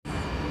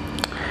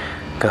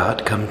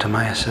God, come to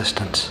my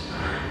assistance.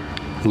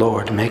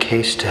 Lord, make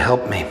haste to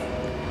help me.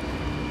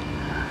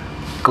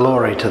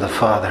 Glory to the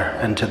Father,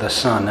 and to the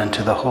Son, and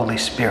to the Holy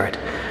Spirit,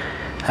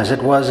 as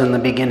it was in the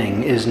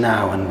beginning, is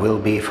now, and will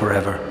be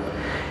forever.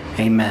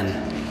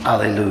 Amen.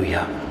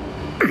 Alleluia.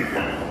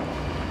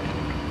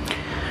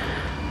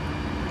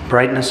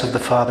 Brightness of the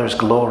Father's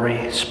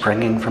glory,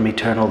 springing from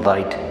eternal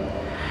light,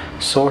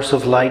 source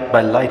of light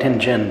by light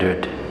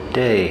engendered,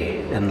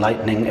 day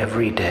enlightening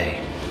every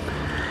day.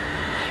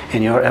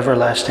 In your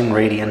everlasting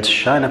radiance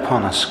shine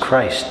upon us,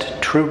 Christ,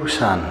 true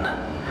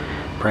Son,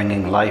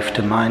 bringing life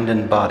to mind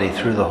and body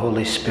through the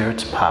Holy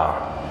Spirit's power.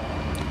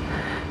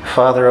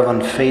 Father of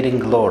unfading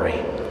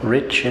glory,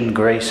 rich in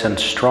grace and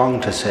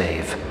strong to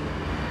save,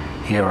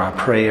 hear our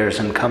prayers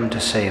and come to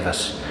save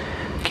us.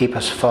 Keep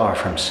us far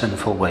from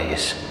sinful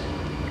ways.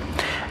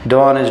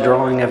 Dawn is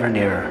drawing ever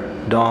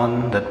nearer,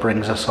 dawn that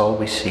brings us all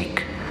we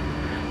seek.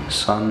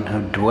 Son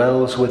who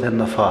dwells within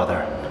the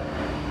Father,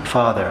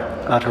 Father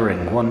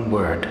uttering one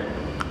word.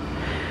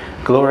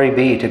 Glory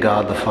be to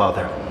God the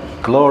Father,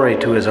 glory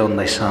to his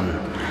only Son,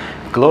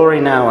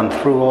 glory now and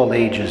through all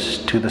ages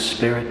to the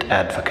Spirit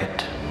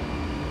Advocate.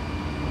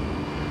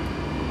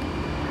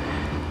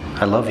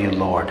 I love you,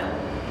 Lord.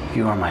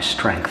 You are my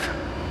strength.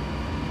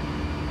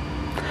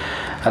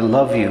 I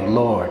love you,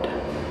 Lord,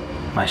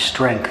 my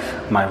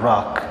strength, my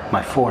rock,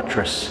 my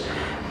fortress,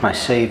 my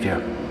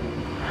Savior.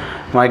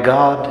 My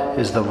God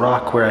is the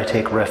rock where I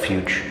take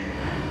refuge,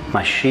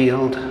 my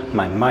shield,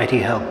 my mighty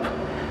help,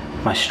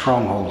 my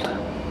stronghold.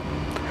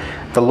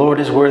 The Lord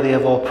is worthy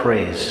of all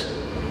praise.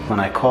 When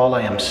I call,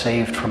 I am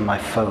saved from my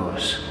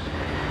foes.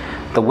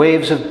 The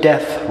waves of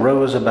death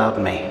rose about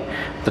me.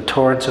 The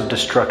torrents of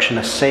destruction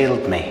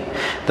assailed me.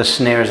 The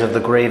snares of the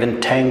grave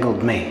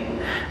entangled me.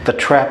 The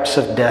traps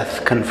of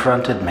death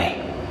confronted me.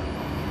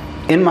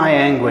 In my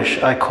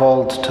anguish, I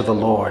called to the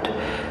Lord.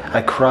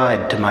 I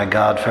cried to my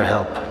God for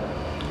help.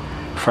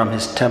 From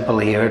his temple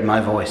he heard my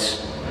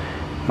voice.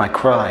 My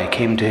cry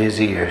came to his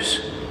ears.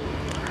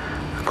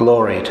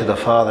 Glory to the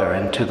Father,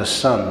 and to the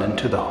Son, and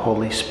to the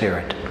Holy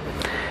Spirit,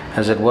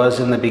 as it was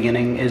in the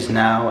beginning, is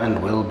now,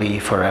 and will be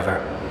forever.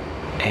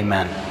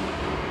 Amen.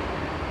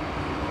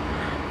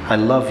 I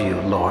love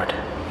you, Lord.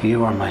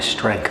 You are my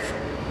strength.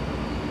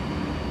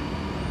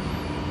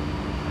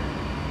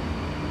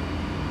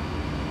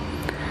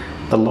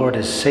 The Lord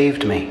has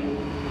saved me.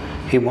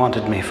 He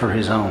wanted me for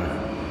his own.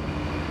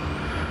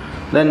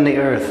 Then the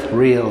earth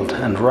reeled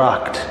and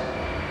rocked.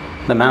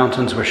 The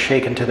mountains were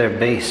shaken to their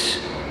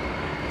base.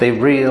 They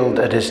reeled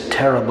at his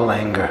terrible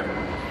anger.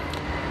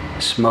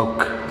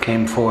 Smoke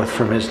came forth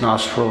from his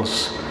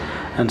nostrils,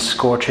 and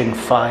scorching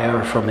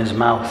fire from his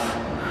mouth.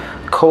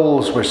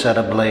 Coals were set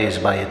ablaze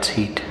by its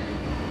heat.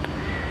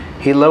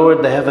 He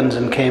lowered the heavens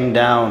and came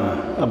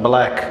down, a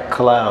black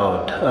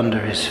cloud under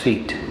his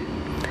feet.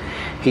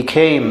 He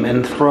came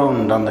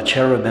enthroned on the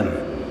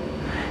cherubim.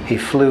 He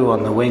flew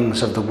on the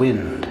wings of the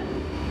wind.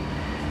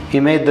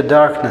 He made the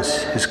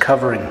darkness his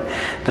covering,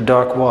 the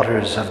dark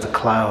waters of the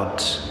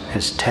clouds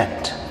his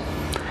tent.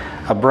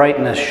 A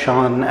brightness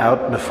shone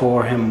out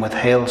before him with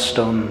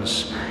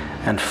hailstones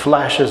and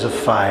flashes of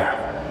fire.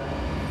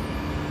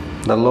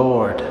 The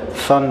Lord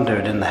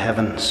thundered in the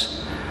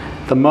heavens.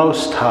 The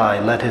Most High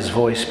let his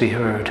voice be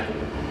heard.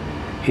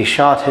 He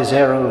shot his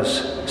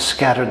arrows,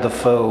 scattered the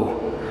foe,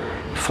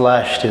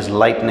 flashed his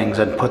lightnings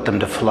and put them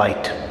to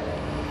flight.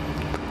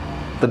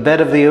 The bed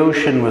of the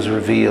ocean was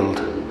revealed.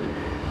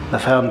 The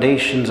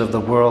foundations of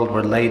the world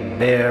were laid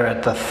bare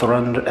at the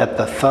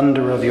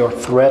thunder of your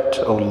threat,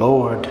 O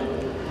Lord,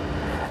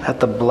 at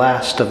the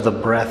blast of the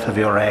breath of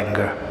your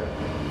anger.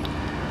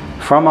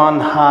 From on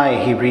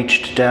high he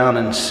reached down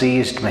and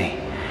seized me.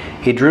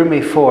 He drew me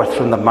forth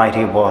from the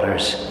mighty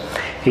waters.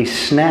 He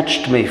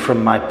snatched me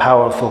from my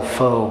powerful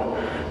foe,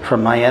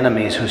 from my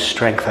enemies whose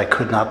strength I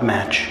could not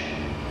match.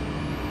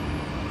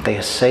 They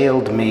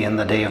assailed me in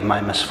the day of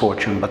my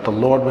misfortune, but the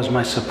Lord was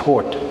my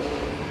support.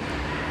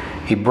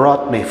 He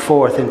brought me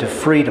forth into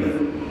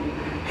freedom.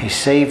 He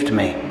saved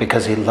me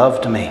because he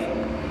loved me.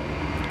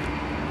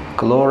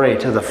 Glory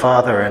to the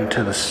Father, and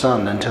to the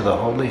Son, and to the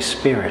Holy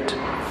Spirit,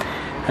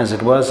 as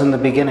it was in the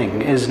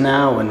beginning, is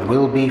now, and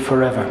will be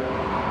forever.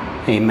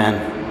 Amen.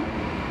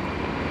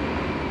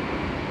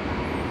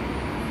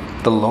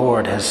 The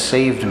Lord has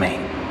saved me.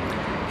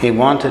 He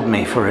wanted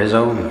me for his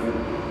own.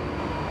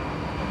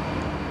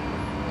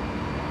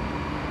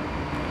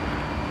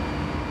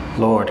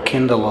 Lord,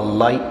 kindle a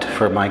light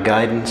for my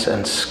guidance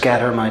and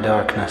scatter my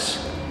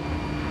darkness.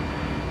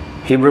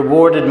 He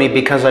rewarded me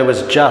because I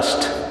was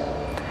just,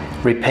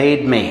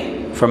 repaid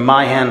me, for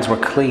my hands were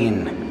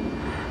clean.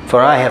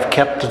 For I have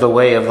kept the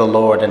way of the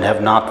Lord and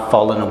have not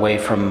fallen away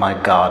from my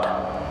God.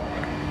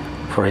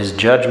 For his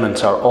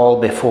judgments are all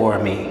before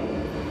me.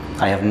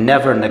 I have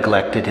never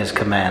neglected his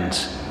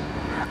commands.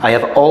 I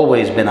have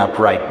always been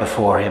upright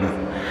before him.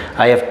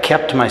 I have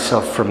kept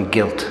myself from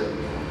guilt.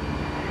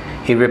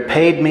 He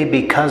repaid me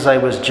because I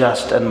was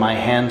just, and my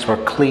hands were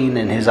clean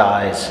in his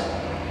eyes.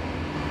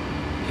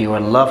 You are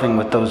loving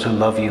with those who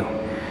love you.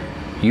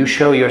 You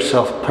show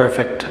yourself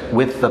perfect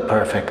with the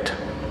perfect.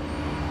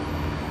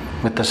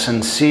 With the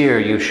sincere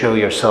you show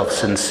yourself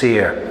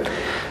sincere,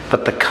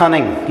 but the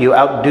cunning you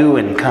outdo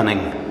in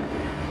cunning.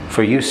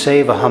 For you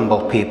save a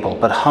humble people,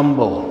 but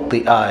humble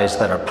the eyes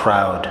that are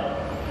proud.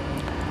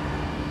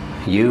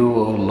 You,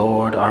 O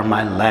Lord, are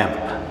my lamp,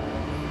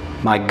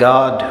 my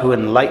God who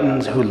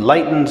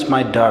lightens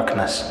my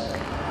darkness.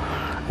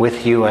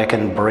 With you I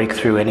can break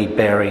through any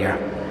barrier.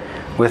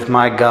 With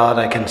my God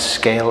I can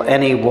scale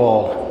any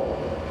wall.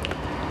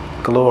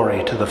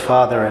 Glory to the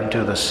Father, and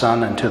to the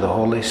Son, and to the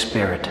Holy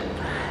Spirit,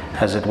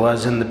 as it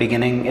was in the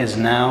beginning, is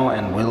now,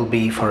 and will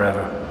be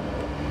forever.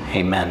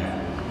 Amen.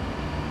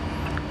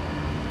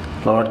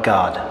 Lord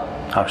God,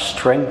 our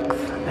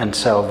strength and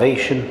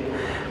salvation,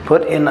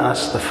 put in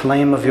us the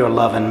flame of your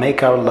love, and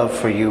make our love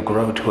for you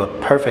grow to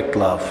a perfect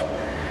love,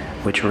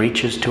 which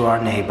reaches to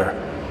our neighbor.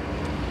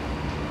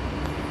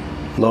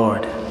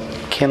 Lord,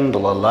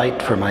 kindle a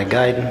light for my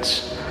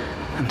guidance,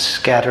 and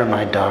scatter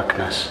my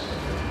darkness.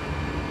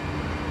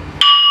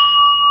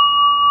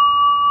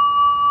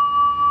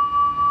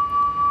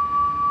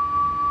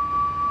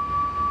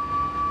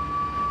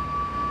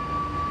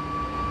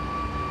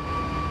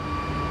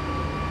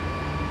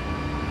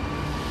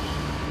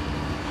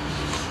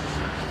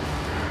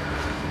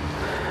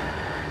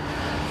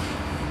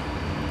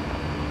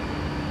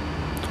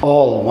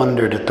 All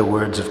wondered at the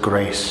words of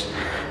grace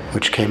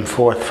which came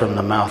forth from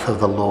the mouth of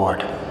the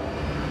Lord.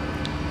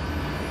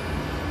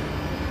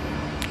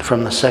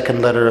 From the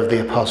second letter of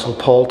the Apostle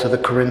Paul to the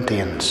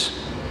Corinthians.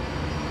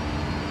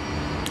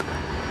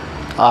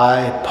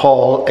 I,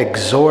 Paul,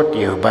 exhort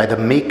you by the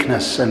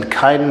meekness and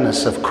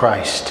kindness of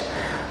Christ,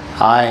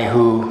 I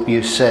who,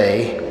 you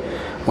say,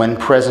 when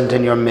present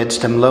in your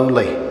midst am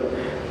lowly,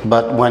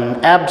 but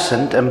when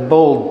absent am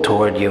bold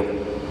toward you.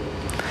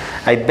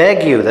 I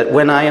beg you that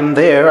when I am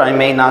there, I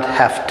may not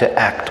have to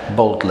act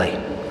boldly.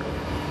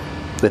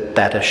 With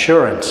that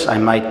assurance, I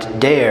might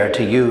dare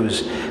to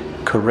use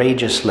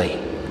courageously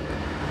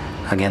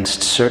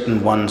against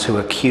certain ones who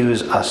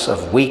accuse us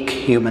of weak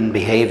human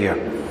behavior.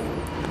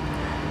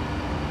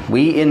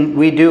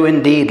 We do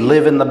indeed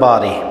live in the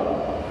body,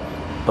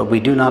 but we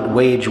do not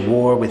wage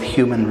war with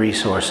human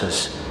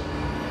resources.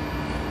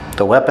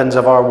 The weapons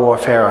of our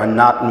warfare are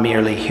not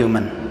merely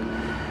human.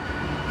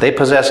 They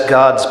possess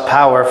God's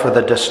power for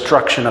the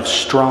destruction of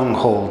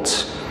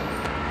strongholds.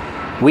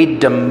 We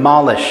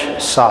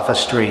demolish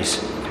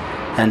sophistries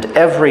and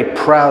every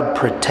proud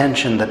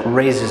pretension that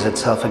raises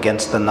itself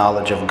against the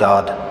knowledge of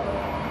God.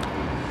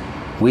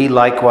 We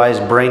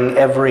likewise bring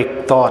every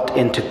thought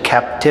into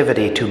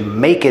captivity to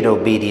make it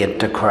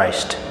obedient to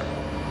Christ.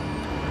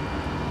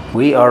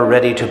 We are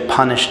ready to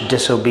punish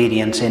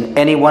disobedience in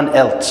anyone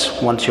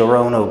else once your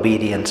own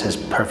obedience is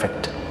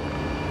perfect.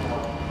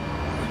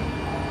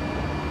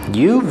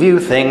 You view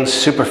things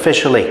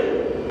superficially.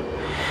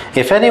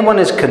 If anyone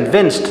is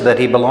convinced that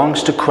he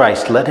belongs to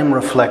Christ, let him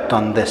reflect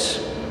on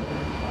this.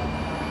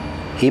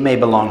 He may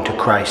belong to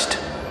Christ,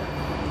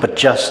 but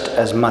just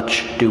as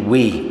much do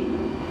we.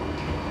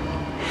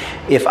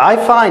 If I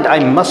find I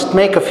must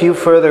make a few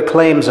further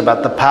claims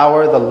about the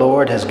power the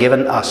Lord has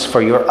given us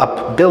for your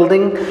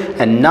upbuilding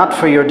and not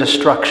for your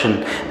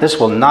destruction, this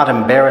will not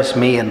embarrass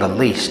me in the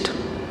least.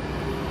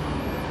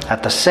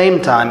 At the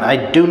same time, I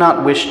do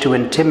not wish to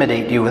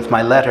intimidate you with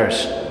my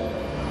letters.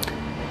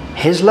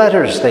 His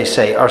letters, they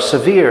say, are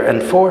severe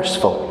and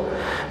forceful,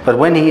 but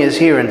when he is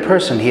here in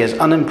person, he is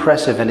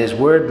unimpressive and his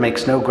word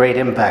makes no great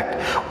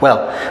impact.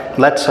 Well,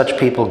 let such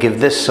people give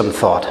this some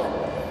thought,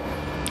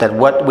 that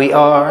what we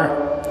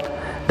are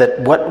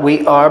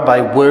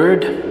by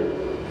word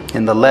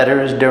in the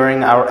letters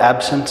during our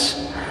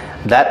absence,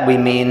 that we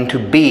mean to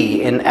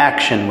be in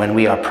action when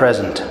we are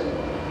present.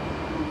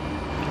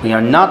 We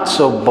are not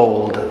so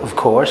bold, of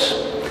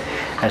course,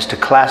 as to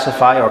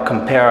classify or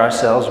compare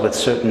ourselves with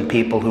certain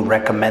people who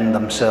recommend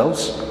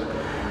themselves,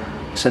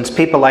 since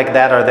people like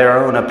that are their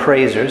own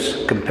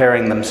appraisers,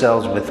 comparing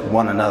themselves with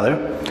one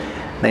another.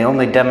 They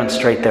only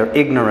demonstrate their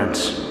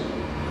ignorance.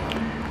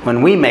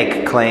 When we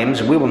make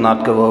claims, we will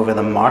not go over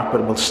the mark,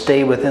 but will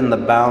stay within the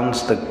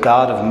bounds the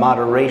God of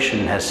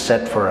moderation has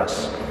set for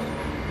us,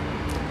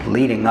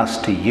 leading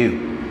us to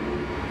you.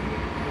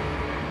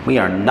 We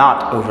are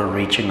not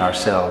overreaching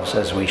ourselves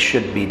as we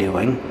should be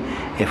doing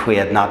if we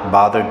had not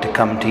bothered to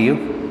come to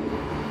you.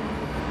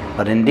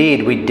 But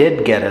indeed, we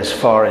did get as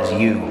far as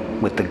you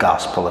with the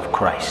gospel of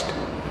Christ.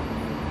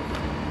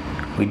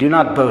 We do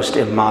not boast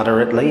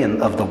immoderately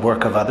of the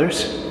work of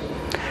others.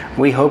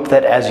 We hope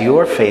that as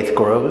your faith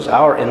grows,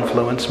 our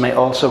influence may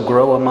also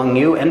grow among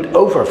you and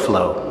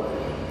overflow.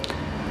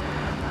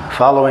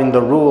 Following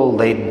the rule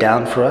laid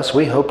down for us,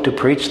 we hope to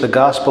preach the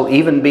gospel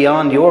even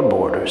beyond your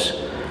borders,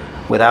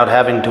 without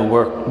having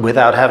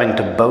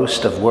to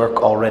boast of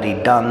work already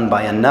done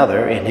by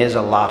another in his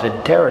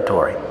allotted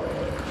territory.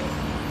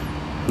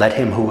 Let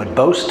him who would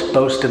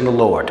boast in the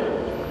Lord.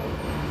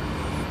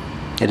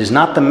 It is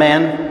not the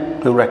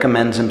man who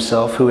recommends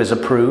himself who is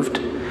approved,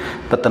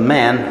 but the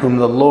man whom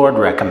the Lord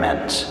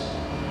recommends.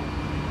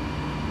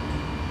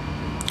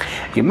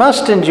 You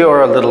must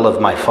endure a little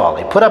of my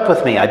folly. Put up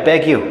with me, I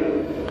beg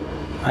you.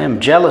 I am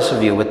jealous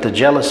of you with the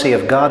jealousy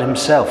of God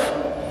himself.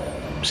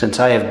 since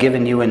I have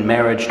given you in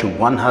marriage to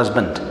one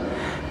husband,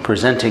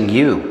 presenting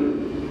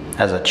you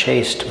as a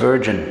chaste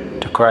virgin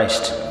to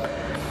Christ.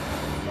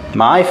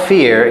 My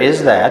fear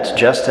is that,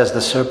 just as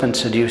the serpent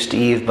seduced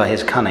Eve by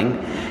his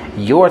cunning,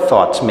 your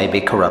thoughts may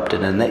be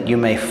corrupted, and that you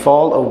may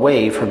fall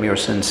away from your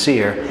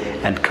sincere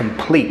and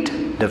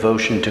complete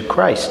devotion to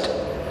Christ.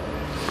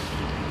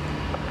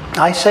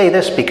 I say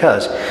this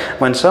because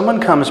when someone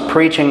comes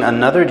preaching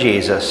another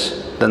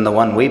Jesus than the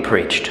one we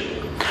preached,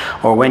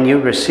 or when you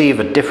receive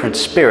a different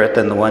spirit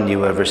than the one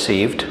you have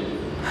received,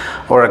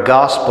 or a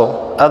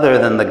gospel other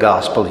than the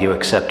gospel you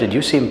accepted,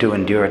 you seem to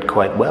endure it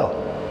quite well.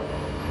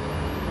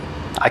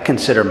 I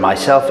consider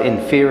myself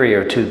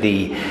inferior to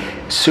the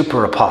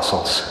super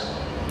apostles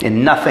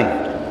in nothing.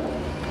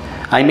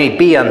 I may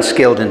be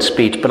unskilled in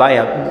speech, but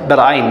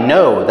I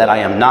know that I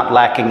am not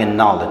lacking in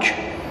knowledge.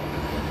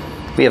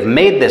 We have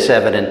made this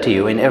evident to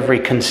you in every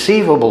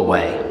conceivable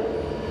way.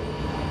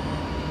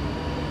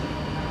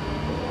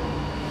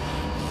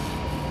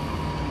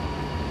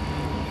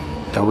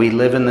 Though we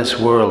live in this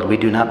world, we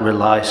do not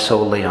rely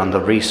solely on the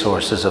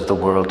resources of the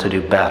world to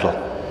do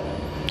battle.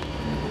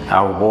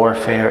 Our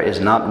warfare is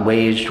not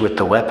waged with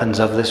the weapons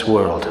of this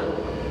world.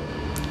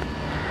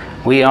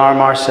 We arm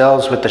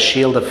ourselves with the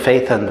shield of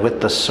faith and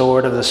with the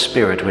sword of the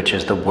Spirit, which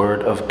is the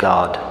Word of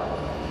God.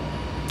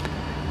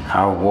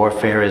 Our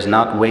warfare is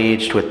not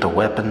waged with the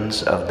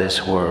weapons of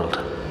this world.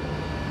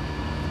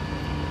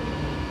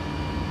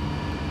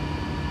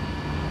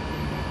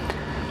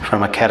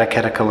 From a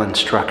catechetical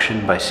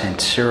instruction by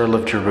St. Cyril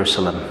of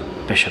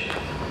Jerusalem, Bishop.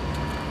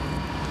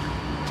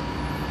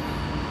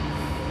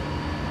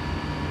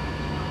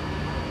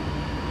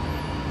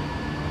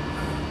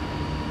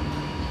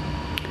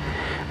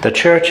 The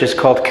Church is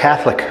called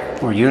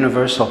Catholic or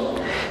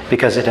universal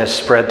because it has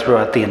spread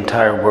throughout the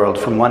entire world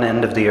from one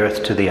end of the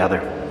earth to the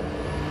other.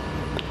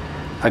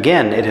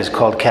 Again, it is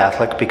called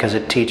Catholic because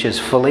it teaches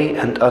fully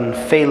and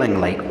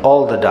unfailingly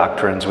all the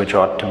doctrines which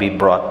ought to be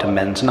brought to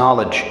men's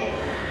knowledge,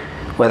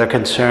 whether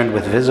concerned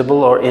with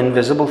visible or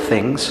invisible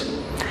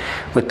things,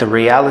 with the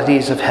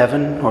realities of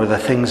heaven or the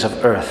things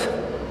of earth.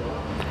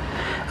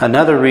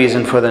 Another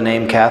reason for the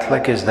name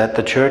Catholic is that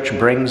the Church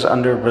brings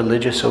under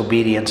religious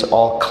obedience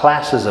all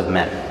classes of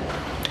men,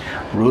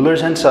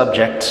 rulers and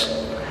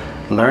subjects,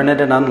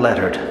 learned and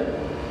unlettered.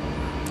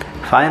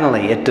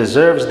 Finally, it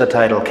deserves the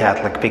title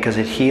Catholic because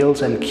it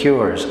heals and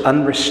cures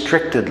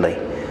unrestrictedly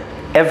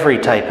every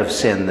type of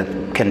sin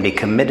that can be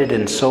committed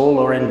in soul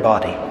or in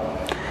body,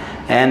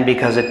 and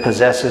because it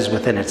possesses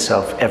within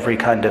itself every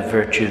kind of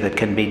virtue that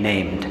can be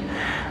named,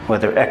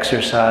 whether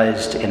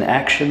exercised in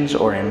actions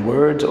or in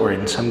words or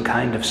in some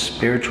kind of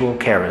spiritual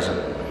charism.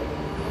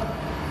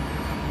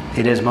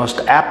 It is most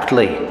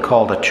aptly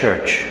called a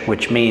church,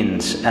 which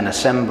means an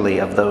assembly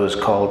of those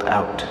called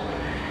out,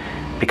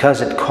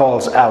 because it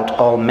calls out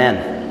all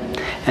men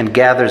and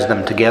gathers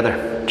them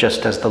together,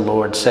 just as the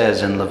Lord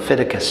says in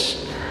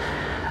Leviticus,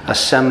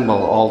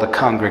 "Assemble all the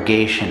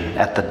congregation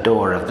at the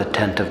door of the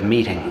tent of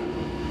meeting."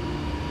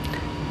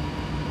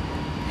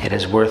 It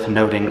is worth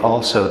noting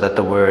also that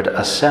the word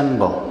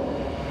assemble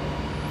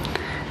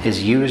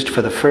is used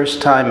for the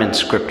first time in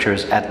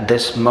Scriptures at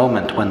this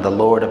moment when the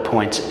Lord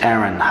appoints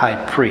Aaron high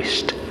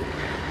priest.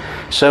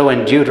 So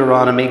in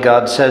Deuteronomy,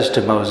 God says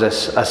to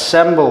Moses,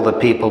 "Assemble the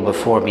people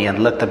before me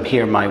and let them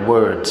hear my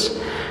words,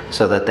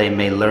 so that they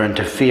may learn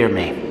to fear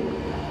me."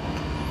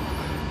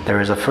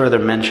 There is a further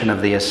mention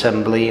of the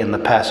assembly in the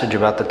passage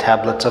about the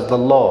tablets of the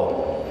law.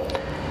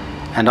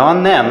 "And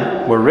on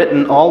them were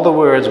written all the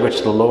words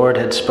which the Lord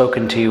had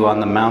spoken to you on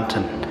the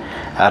mountain,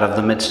 out of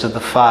the midst of the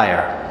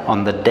fire,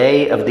 on the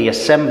day of the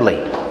assembly."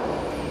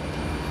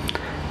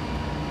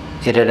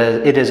 It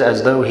is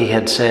as though he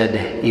had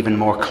said even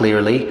more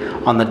clearly,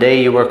 "On the day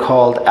you were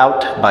called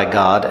out by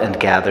God and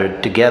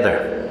gathered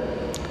together."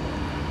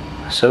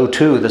 So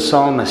too the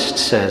psalmist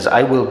says,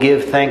 "I will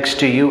give thanks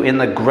to you in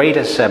the great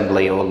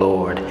assembly, O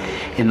Lord.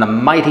 In the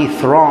mighty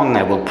throng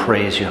I will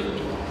praise you."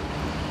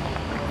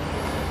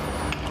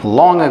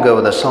 Long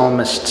ago the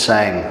psalmist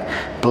sang,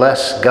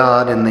 "Bless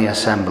God in the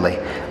assembly.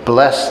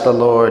 Bless the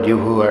Lord, you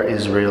who are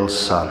Israel's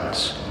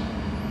sons."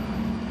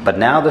 But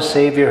now the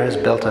Savior has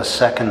built a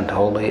second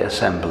holy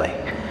assembly,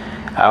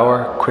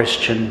 our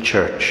Christian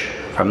church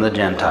from the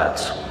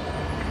Gentiles.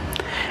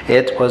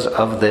 It was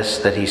of this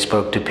that he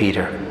spoke to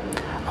Peter,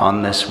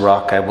 "On this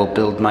rock I will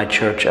build my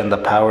church, and the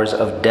powers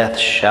of death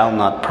shall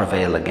not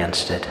prevail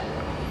against it."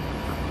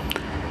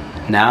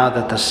 Now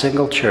that the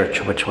single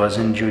church which was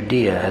in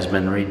Judea has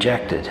been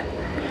rejected,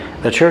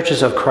 the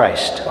churches of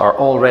Christ are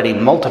already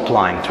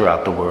multiplying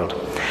throughout the world,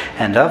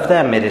 and of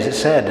them it is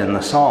said in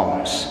the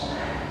Psalms,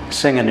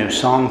 "Sing a new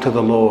song to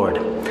the Lord.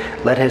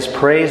 Let his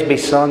praise be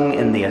sung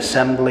in the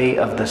assembly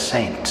of the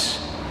saints."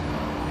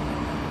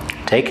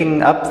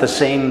 Taking up the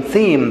same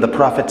theme, the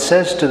prophet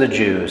says to the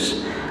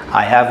Jews,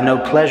 "I have no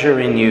pleasure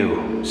in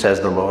you, says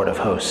the Lord of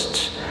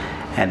hosts."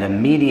 And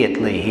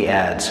immediately he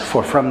adds,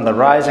 "For from the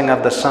rising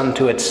of the sun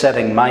to its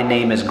setting, my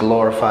name is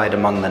glorified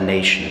among the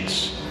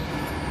nations."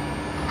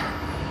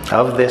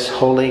 Of this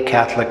holy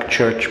Catholic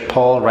Church,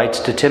 Paul writes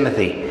to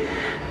Timothy,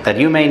 that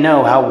you may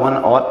know how one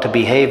ought to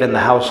behave in the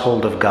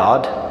household of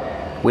God,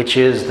 which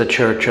is the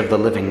church of the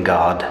living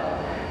God,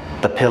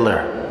 the pillar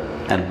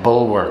and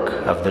bulwark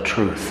of the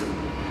truth.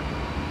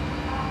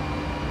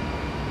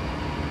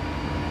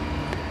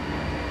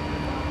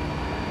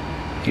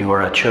 You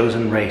are a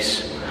chosen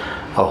race,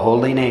 a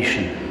holy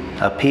nation,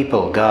 a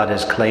people God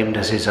has claimed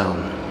as his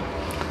own.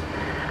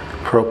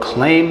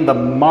 Proclaim the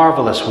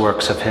marvelous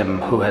works of him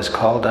who has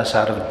called us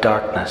out of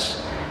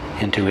darkness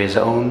into his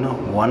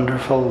own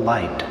wonderful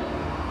light.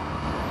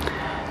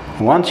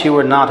 Once you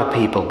were not a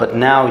people, but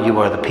now you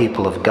are the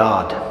people of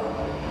God.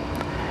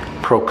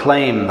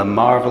 Proclaim the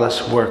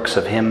marvelous works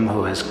of him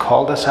who has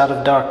called us out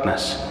of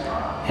darkness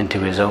into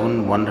his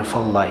own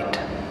wonderful light.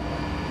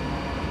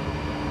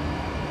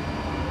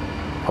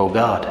 O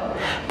God,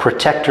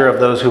 protector of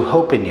those who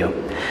hope in you,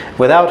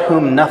 without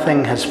whom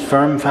nothing has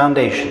firm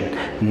foundation,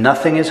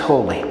 nothing is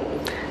holy,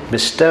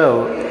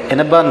 bestow in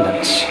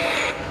abundance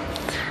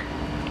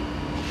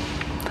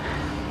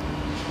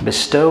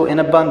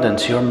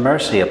your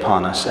mercy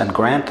upon us, and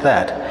grant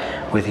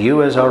that, with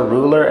you as our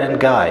ruler and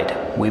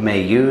guide, we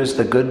may use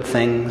the good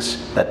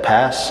things that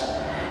pass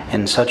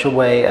in such a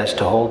way as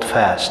to hold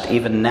fast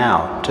even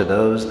now to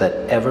those that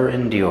ever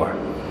endure.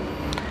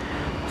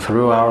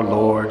 Through our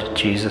Lord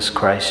Jesus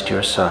Christ,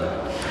 your Son,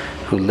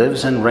 who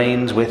lives and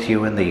reigns with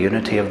you in the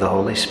unity of the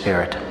Holy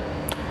Spirit,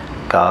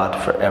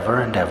 God forever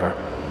and ever.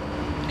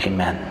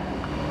 Amen.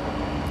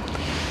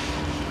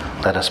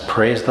 Let us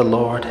praise the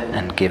Lord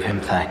and give him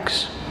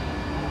thanks.